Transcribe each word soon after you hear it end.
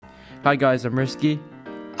Hi guys, I'm Risky.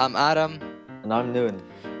 I'm Adam. And I'm Nuan.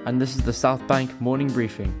 And this is the South Bank Morning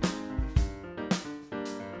Briefing.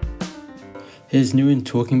 Here's Nuan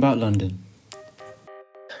talking about London.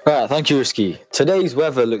 Right, thank you, Risky. Today's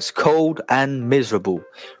weather looks cold and miserable.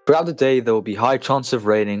 Throughout the day, there will be high chance of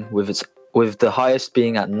raining, with the highest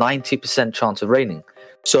being at 90% chance of raining.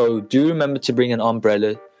 So do remember to bring an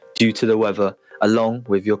umbrella due to the weather, along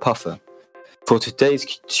with your puffer. For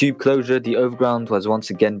today's tube closure, the overground has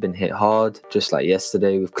once again been hit hard, just like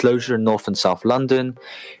yesterday, with closure in North and South London.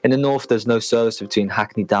 In the north, there's no service between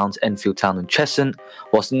Hackney Downs, Enfield Town and Cheshunt,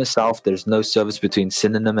 whilst in the south, there's no service between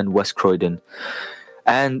Sydenham and West Croydon.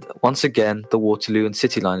 And once again, the Waterloo and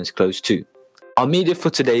City line is closed too. Our media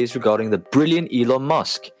for today is regarding the brilliant Elon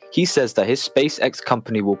Musk. He says that his SpaceX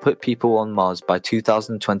company will put people on Mars by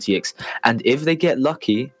 2028, and if they get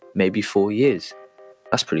lucky, maybe 4 years.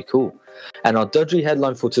 That's pretty cool. And our dodgy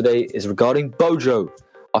headline for today is regarding Bojo.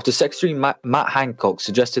 After Secretary Matt Hancock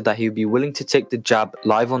suggested that he would be willing to take the jab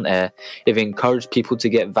live on air if he encouraged people to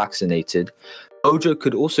get vaccinated, Bojo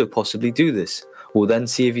could also possibly do this. We'll then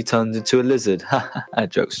see if he turns into a lizard.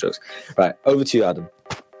 Jokes. Right, over to you, Adam.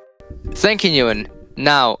 Thank you, Nuan.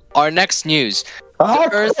 Now, our next news. The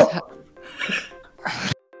Earth...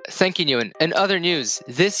 Thank you, Nuan. In other news,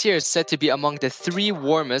 this year is said to be among the 3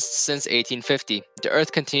 warmest since 1850. The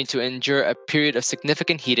Earth continued to endure a period of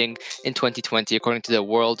significant heating in 2020, according to the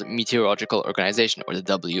World Meteorological Organization, or the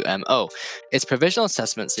WMO. Its provisional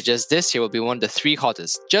assessment suggests this year will be one of the 3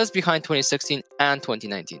 hottest, just behind 2016 and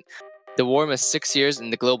 2019. The warmest 6 years in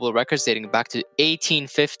the global records dating back to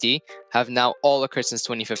 1850 have now all occurred since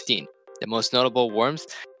 2015. The most notable warmth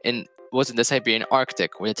was in the Siberian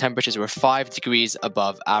Arctic, where the temperatures were 5 degrees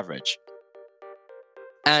above average.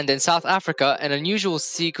 And in South Africa, an unusual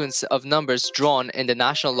sequence of numbers drawn in the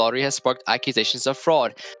national lottery has sparked accusations of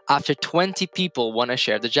fraud after 20 people won a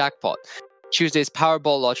share of the jackpot. Tuesday's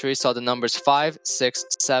Powerball lottery saw the numbers 5, 6,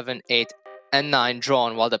 7, 8, and 9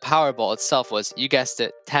 drawn, while the Powerball itself was, you guessed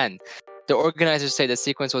it, 10. The organizers say the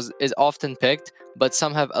sequence is often picked, but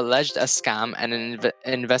some have alleged a scam and an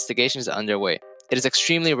investigation is underway. It is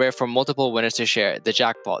extremely rare for multiple winners to share the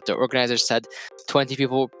jackpot. The organizers said 20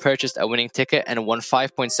 people purchased a winning ticket and won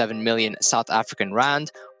 5.7 million South African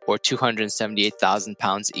rand, or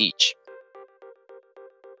 £278,000 each.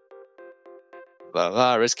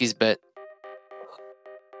 Risky's bit.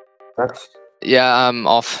 Yeah, I'm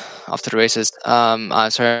off to the races.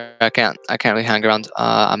 Sorry, I can't really hang around.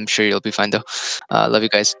 I'm sure you'll be fine though. Love you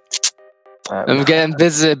guys. I'm getting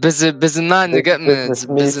busy man. You get me? It's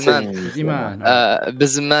busy man.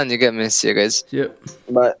 Busy man. You get me? See you guys. Yep.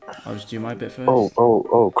 But I'll just do my bit first.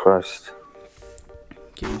 Oh, Christ.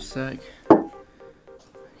 Give me a sec.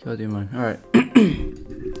 Gotta do mine. Alright.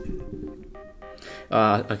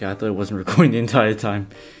 Okay, I thought it wasn't recording the entire time.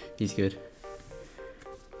 He's good.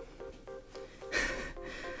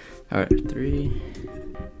 Alright, 3.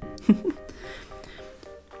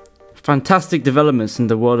 Fantastic developments in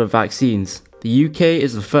the world of vaccines. The UK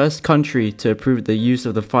is the first country to approve the use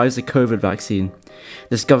of the Pfizer COVID vaccine.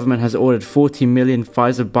 This government has ordered 40 million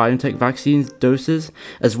Pfizer-BioNTech vaccine doses,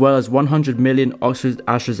 as well as 100 million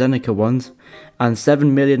Oxford-AstraZeneca ones, and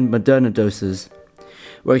 7 million Moderna doses.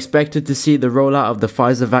 We're expected to see the rollout of the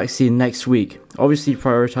Pfizer vaccine next week, obviously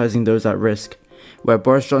prioritising those at risk, where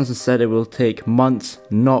Boris Johnson said it will take months,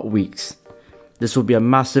 not weeks. This will be a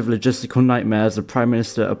massive logistical nightmare as the Prime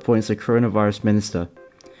Minister appoints a coronavirus minister.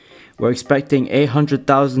 We're expecting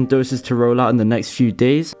 800,000 doses to roll out in the next few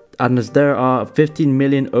days, and as there are 15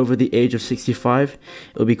 million over the age of 65,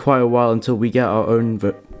 it'll be quite a while until we get our own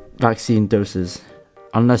vaccine doses,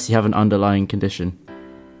 unless you have an underlying condition.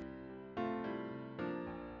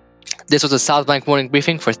 This was a South Bank Morning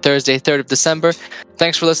Briefing for Thursday, 3rd of December.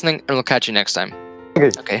 Thanks for listening, and we'll catch you next time.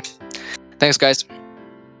 Okay. Thanks, guys.